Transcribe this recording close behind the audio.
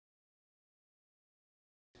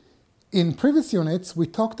In previous units, we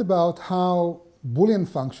talked about how Boolean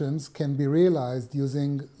functions can be realized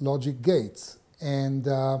using logic gates. And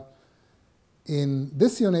in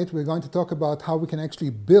this unit, we're going to talk about how we can actually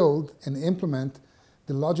build and implement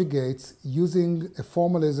the logic gates using a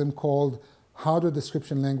formalism called Hardware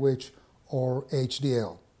Description Language, or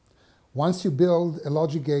HDL. Once you build a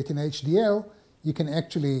logic gate in HDL, you can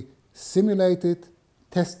actually simulate it,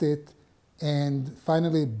 test it, and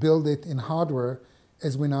finally build it in hardware,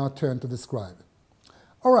 as we now turn to describe.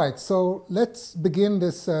 All right, so let's begin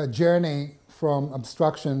this journey from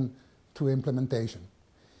abstraction to implementation.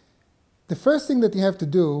 The first thing that you have to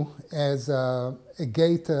do as a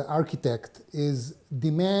gate architect is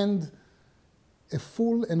demand a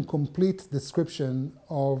full and complete description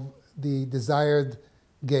of the desired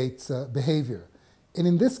gate's behavior. And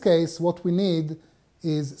in this case, what we need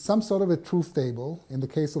is some sort of a truth table. In the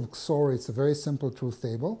case of XOR, it's a very simple truth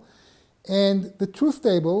table. And the truth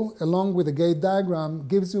table, along with the gate diagram,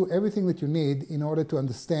 gives you everything that you need in order to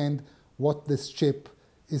understand what this chip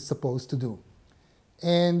is supposed to do.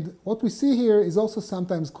 And what we see here is also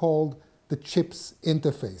sometimes called the chip's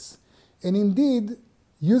interface. And indeed,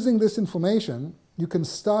 using this information, you can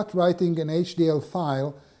start writing an HDL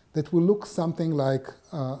file that will look something like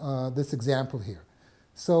this example here.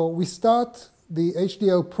 So we start the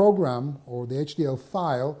HDL program, or the HDL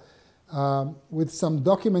file, with some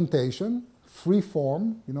documentation, free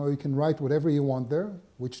form. You know, you can write whatever you want there,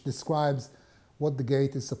 which describes what the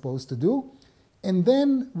gate is supposed to do. And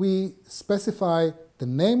then we specify the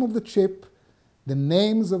name of the chip, the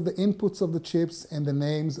names of the inputs of the chips, and the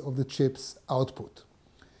names of the chip's output.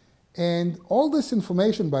 And all this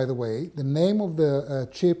information, by the way, the name of the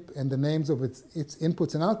chip and the names of its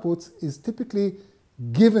inputs and outputs, is typically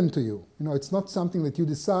given to you. You know, it's not something that you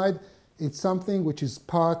decide. It's something which is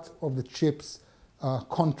part of the chip's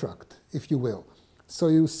contract, if you will. So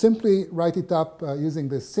you simply write it up using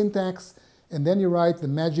this syntax, and then you write the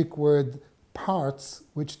magic word parts,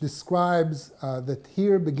 which describes that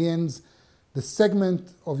here begins the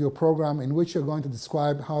segment of your program in which you're going to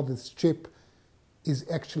describe how this chip is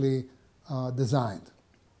actually designed.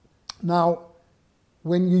 Now,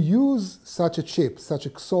 when you use such a chip, such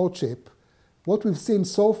a XOR chip, what we've seen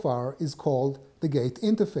so far is called the gate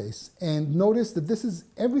interface. And notice that this is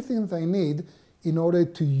everything that I need in order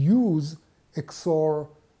to use a XOR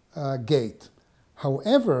gate.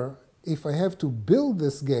 However, if I have to build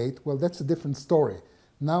this gate, well, that's a different story.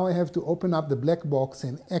 Now I have to open up the black box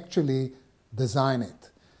and actually design it.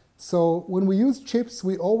 So when we use chips,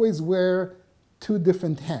 we always wear two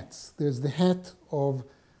different hats. There's the hat of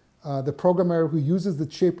the programmer who uses the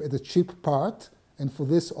chip as a chip part, and for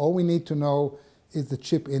this all we need to know is the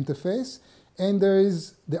chip interface. And there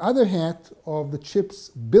is the other hat of the chip's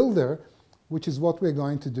builder, which is what we're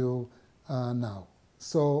going to do now.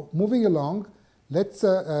 So moving along, let's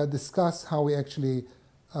discuss how we actually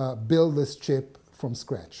build this chip from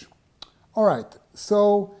scratch. All right,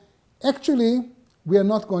 so actually we are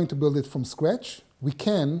not going to build it from scratch. We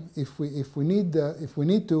can, if we need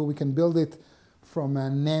to, we can build it from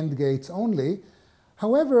NAND gates only.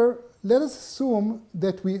 However, let us assume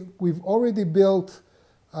that we've already built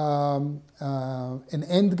an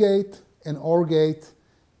AND gate, an OR gate,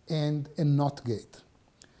 and a NOT gate.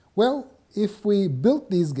 Well, if we built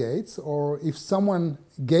these gates, or if someone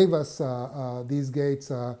gave us these gates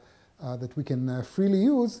that we can freely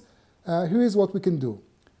use, here is what we can do.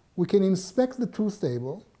 We can inspect the truth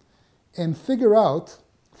table and figure out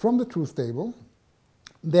from the truth table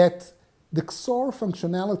that the XOR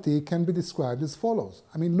functionality can be described as follows.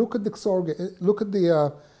 I mean, look at the XOR, look at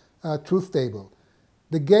the truth table.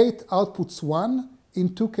 The gate outputs 1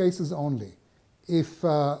 in 2 cases only. If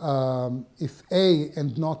A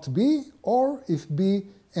and not B, or if B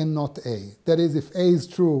and not A. That is, if A is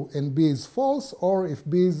true and B is false, or if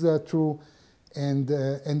B is true and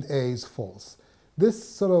A is false. This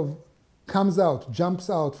sort of comes out, jumps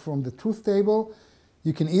out from the truth table.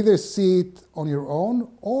 You can either see it on your own,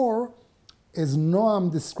 or as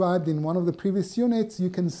Noam described in one of the previous units, you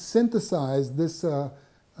can synthesize this,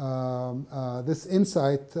 this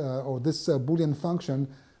insight or this Boolean function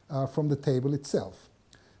from the table itself.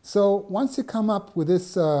 So once you come up with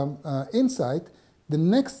this insight, the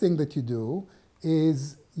next thing that you do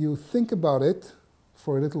is you think about it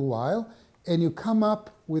for a little while, and you come up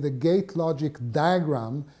with a gate logic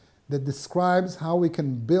diagram that describes how we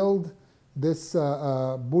can build this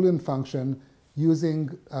Boolean function using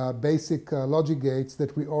basic logic gates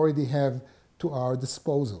that we already have to our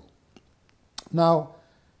disposal. Now,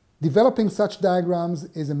 developing such diagrams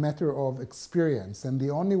is a matter of experience, and the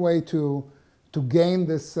only way to gain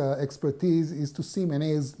this expertise is to see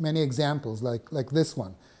many examples like this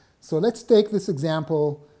one. So let's take this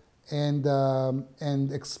example and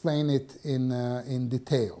explain it in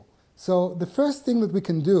detail. So the first thing that we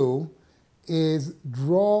can do is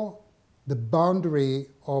draw the boundary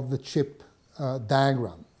of the chip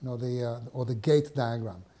diagram, or the gate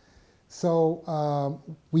diagram. So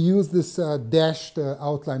we use this dashed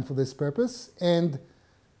outline for this purpose, and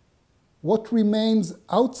what remains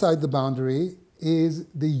outside the boundary is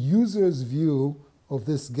the user's view of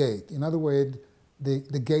this gate. In other words,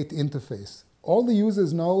 the gate interface. All the user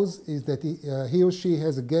knows is that he or she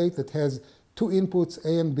has a gate that has two inputs,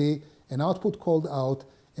 A and B, an output called out,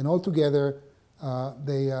 and altogether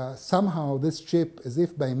somehow this chip, as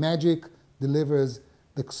if by magic, delivers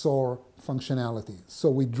the XOR functionality.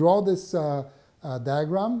 So we draw this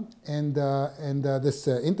diagram and this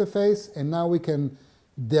interface, and now we can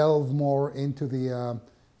delve more into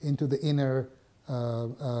the inner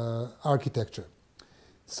architecture.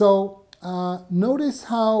 So notice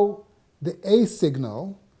how the A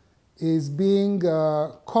signal is being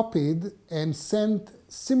copied and sent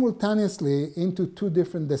simultaneously into two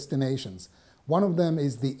different destinations. One of them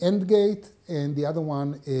is the AND gate, and the other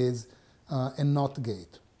one is a NOT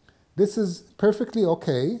gate. This is perfectly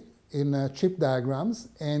okay in chip diagrams,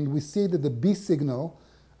 and we see that the B signal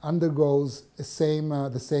undergoes the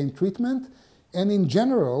same treatment. And in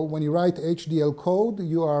general, when you write HDL code,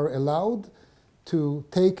 you are allowed to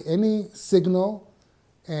take any signal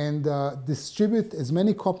and distribute as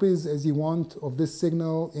many copies as you want of this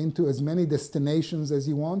signal into as many destinations as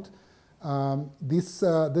you want.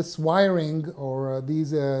 This wiring or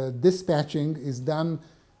these dispatching is done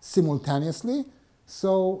simultaneously.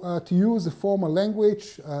 So to use a formal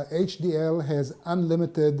language, HDL has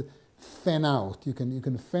unlimited fan out. You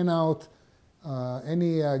can fan out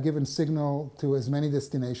any given signal to as many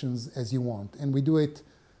destinations as you want. And we do it,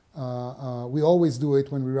 we always do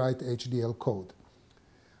it when we write HDL code.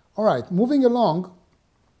 All right, moving along,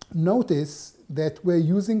 notice that we're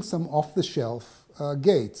using some off-the-shelf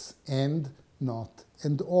gates, AND, NOT,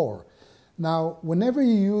 and OR. Now, whenever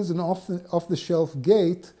you use an off-the-shelf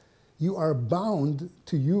gate, you are bound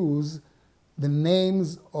to use the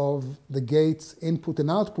names of the gate's input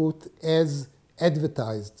and output as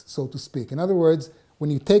advertised, so to speak. In other words, when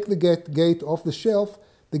you take the gate off the shelf,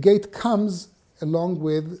 the gate comes along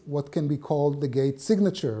with what can be called the gate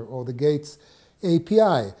signature or the gate's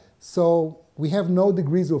API. So we have no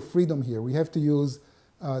degrees of freedom here. We have to use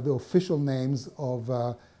the official names of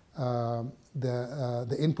the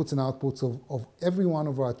inputs and outputs of every one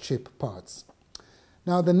of our chip parts.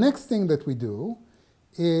 Now, the next thing that we do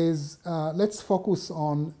is let's focus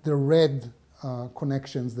on the red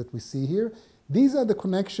connections that we see here. These are the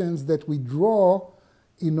connections that we draw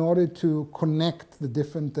in order to connect the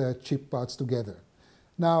different chip parts together.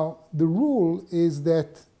 Now, the rule is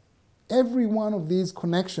that every one of these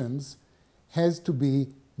connections has to be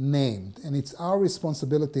named, and it's our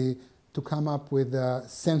responsibility to come up with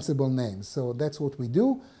sensible names. So that's what we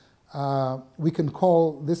do. We can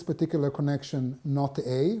call this particular connection NOT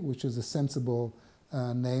A, which is a sensible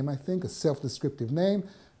name, I think, a self-descriptive name.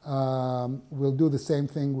 We'll do the same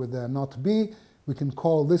thing with NOT B. We can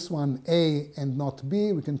call this one A and not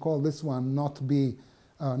B. We can call this one not B,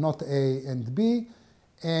 not A and B.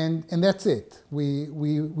 And that's it.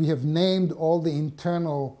 We have named all the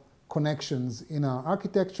internal connections in our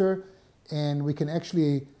architecture, and we can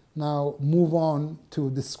actually now move on to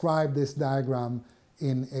describe this diagram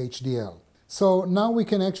in HDL. So now we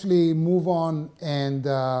can actually move on and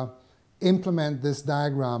implement this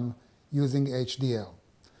diagram using HDL.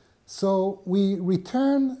 So we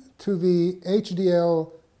return to the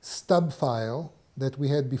HDL stub file that we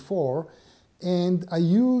had before, and I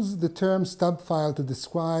use the term stub file to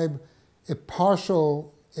describe a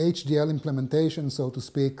partial HDL implementation, so to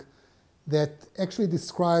speak, that actually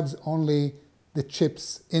describes only the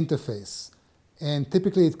chip's interface. And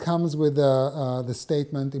typically it comes with the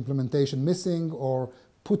statement implementation missing, or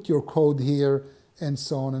put your code here, and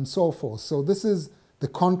so on and so forth. So this is the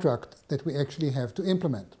contract that we actually have to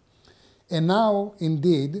implement. And now,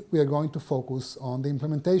 indeed, we are going to focus on the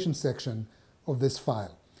implementation section of this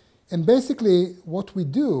file. And basically, what we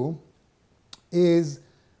do is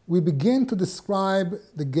we begin to describe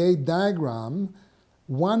the gate diagram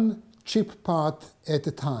one chip part at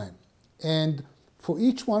a time. And for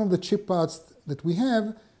each one of the chip parts that we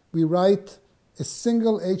have, we write a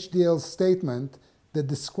single HDL statement that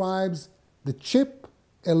describes the chip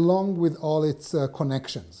along with all its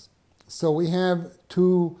connections. So we have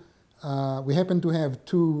we happen to have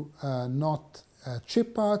two NOT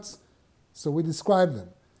chip parts, so we describe them.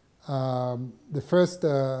 The first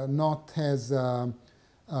NOT has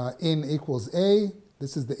in equals A,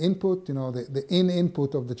 This is the input, the in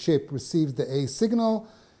input of the chip receives the A signal,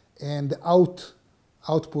 and the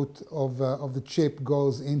output of the chip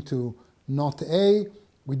goes into NOT A.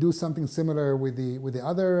 We do something similar with the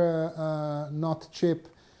other NOT chip.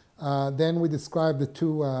 Then we describe the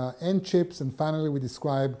two N chips, and finally we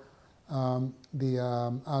describe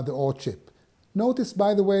the OR chip. Notice,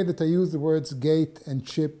 by the way, that I use the words gate and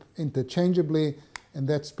chip interchangeably, and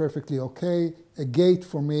that's perfectly okay. A gate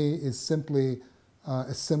for me is simply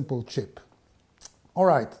a simple chip. All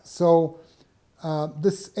right, so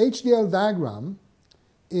this HDL diagram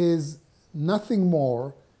is nothing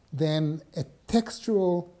more than a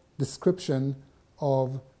textual description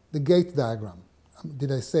of the gate diagram.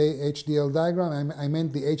 Did I say HDL diagram? I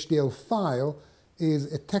meant the HDL file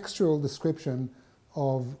is a textual description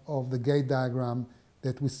of the gate diagram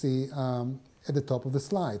that we see at the top of the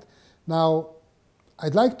slide. Now,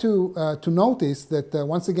 I'd like to notice that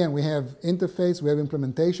once again we have interface, we have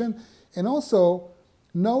implementation, and also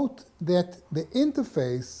note that the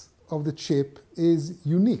interface of the chip is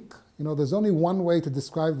unique. There's only one way to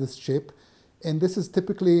describe this chip, and this is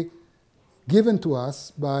typically given to us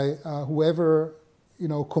by whoever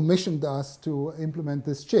commissioned us to implement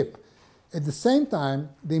this chip. At the same time,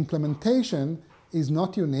 the implementation is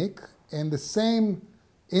not unique, and the same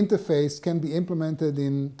interface can be implemented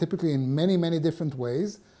typically in many, many different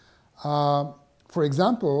ways. For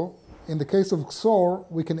example, in the case of XOR,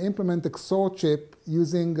 we can implement the XOR chip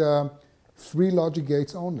using 3 logic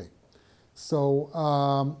gates only. So,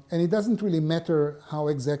 and it doesn't really matter how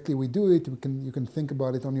exactly we do it. You can think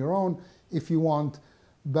about it on your own if you want.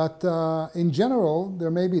 But in general,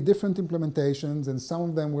 there may be different implementations, and some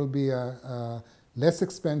of them will be less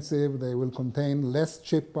expensive. They will contain less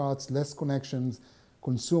chip parts, less connections,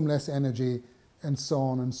 consume less energy, and so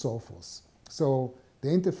on and so forth. So the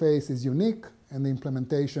interface is unique, and the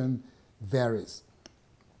implementation varies.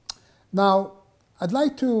 Now, I'd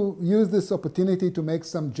like to use this opportunity to make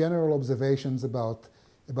some general observations about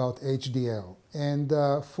HDL. And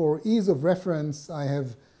for ease of reference, I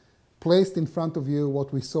have placed in front of you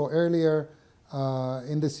what we saw earlier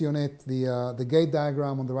in this unit, the gate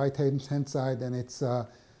diagram on the right-hand side, and its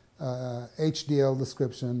HDL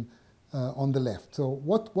description on the left. So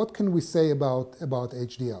what can we say about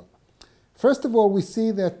HDL? First of all, we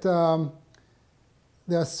see that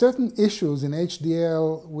there are certain issues in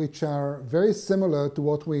HDL which are very similar to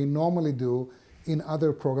what we normally do in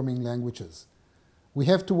other programming languages. We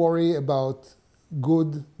have to worry about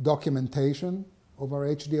good documentation of our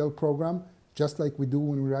HDL program, just like we do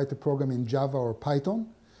when we write a program in Java or Python.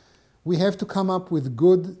 We have to come up with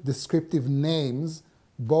good descriptive names,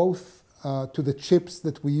 both to the chips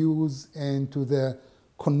that we use and to the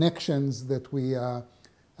connections that we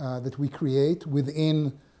create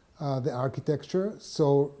within the architecture.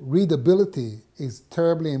 So readability is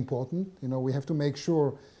terribly important. We have to make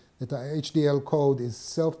sure that our HDL code is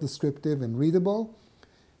self-descriptive and readable.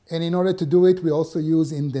 And in order to do it, we also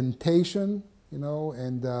use indentation,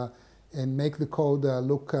 and make the code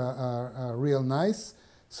look real nice.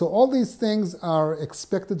 So all these things are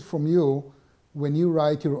expected from you when you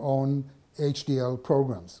write your own HDL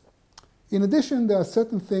programs. In addition, there are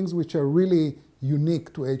certain things which are really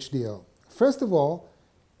unique to HDL. First of all,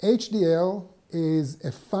 HDL is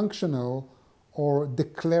a functional or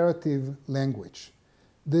declarative language.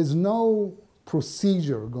 There's no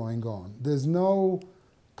procedure going on. There's no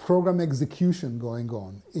program execution going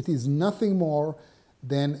on. It is nothing more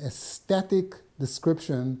than a static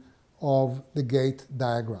description of the gate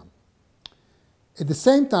diagram. At the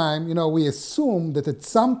same time, we assume that at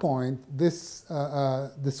some point this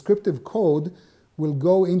descriptive code will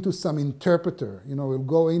go into some interpreter. Will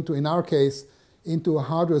go into, in our case, into a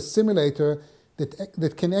hardware simulator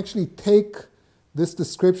that can actually take this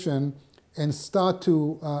description and start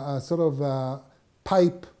to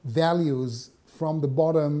pipe values from the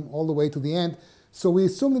bottom all the way to the end. So we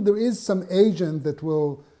assume that there is some agent that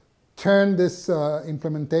will turn this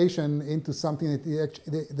implementation into something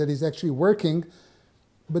that is actually working.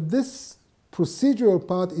 But this procedural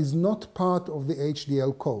part is not part of the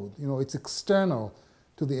HDL code. It's external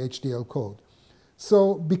to the HDL code.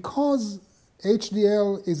 So because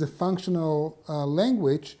HDL is a functional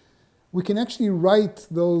language, we can actually write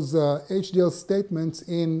those HDL statements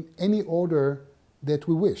in any order that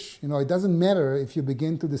we wish. It doesn't matter if you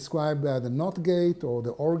begin to describe the NOT gate or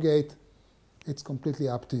the OR gate. It's completely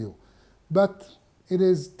up to you. But it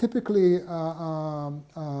is typically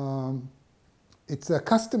it's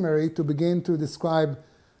customary to begin to describe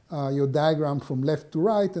your diagram from left to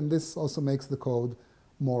right, and this also makes the code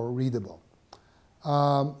more readable.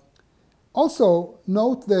 Also,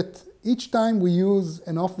 note that each time we use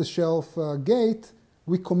an off-the-shelf gate,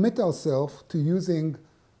 we commit ourselves to using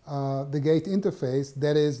the gate interface,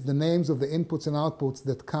 that is, the names of the inputs and outputs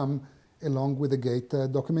that come along with the gate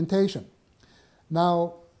documentation.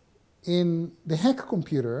 Now, in the Hack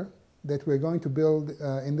computer that we're going to build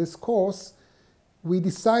in this course, we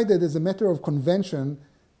decided as a matter of convention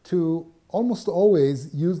to almost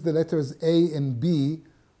always use the letters A and B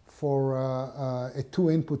for a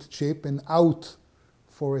two-input chip and out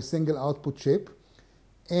for a single output chip.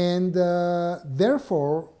 And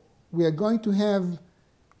therefore, we are going to have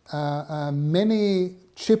many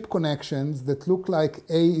chip connections that look like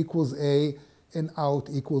A equals A and out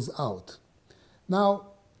equals out. Now,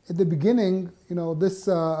 at the beginning, this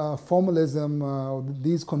formalism,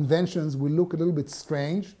 these conventions will look a little bit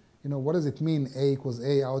strange. What does it mean, A equals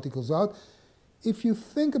A, out equals out? If you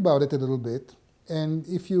think about it a little bit, and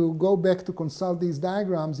if you go back to consult these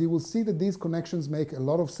diagrams, you will see that these connections make a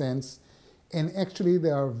lot of sense, and actually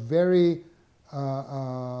they are very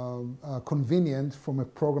convenient from a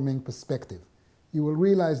programming perspective. You will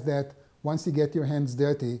realize that once you get your hands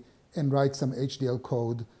dirty and write some HDL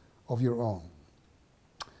code of your own.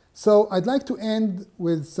 So I'd like to end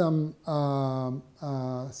with some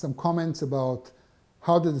comments about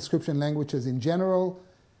hardware description languages in general.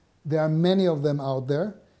 There are many of them out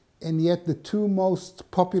there, and yet the two most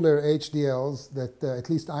popular HDLs that at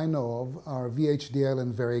least I know of are VHDL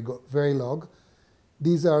and Verilog.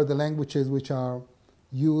 These are the languages which are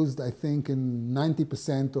used, I think, in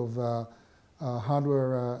 90% of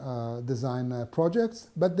hardware design projects,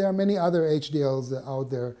 but there are many other HDLs out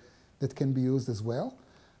there that can be used as well.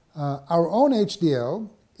 Our own HDL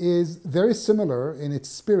is very similar in its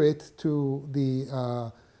spirit to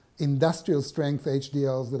the industrial strength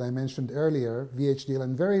HDLs that I mentioned earlier, VHDL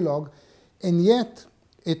and Verilog, and yet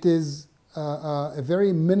it is a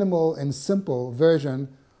very minimal and simple version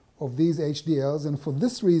of these HDLs, and for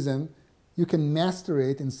this reason you can master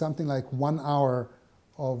it in something like 1 hour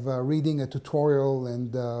of reading a tutorial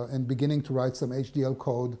and beginning to write some HDL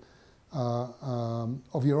code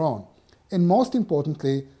of your own. And most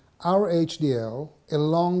importantly, our HDL,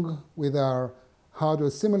 along with our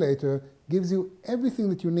hardware simulator, gives you everything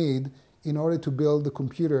that you need in order to build the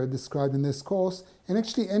computer described in this course, and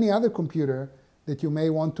actually any other computer that you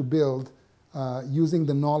may want to build using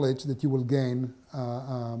the knowledge that you will gain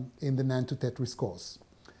in the NAND to Tetris course.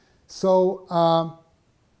 So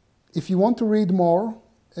if you want to read more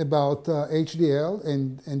about HDL,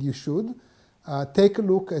 and you should, take a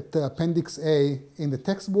look at Appendix A in the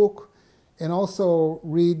textbook, and also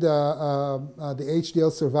read the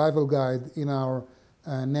HDL Survival Guide in our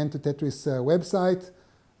NAND to Tetris website.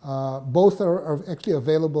 Both are actually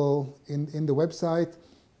available in the website.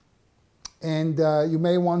 And you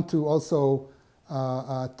may want to also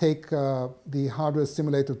take the hardware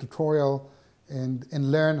simulator tutorial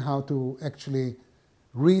and learn how to actually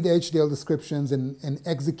read HDL descriptions and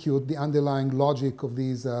execute the underlying logic of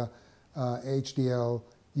these HDL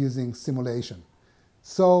using simulation.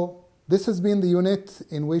 So this has been the unit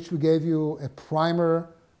in which we gave you a primer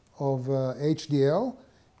of HDL.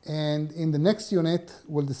 And in the next unit,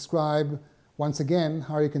 we'll describe, once again,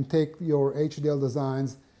 how you can take your HDL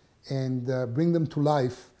designs and bring them to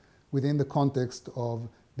life within the context of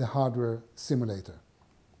the hardware simulator.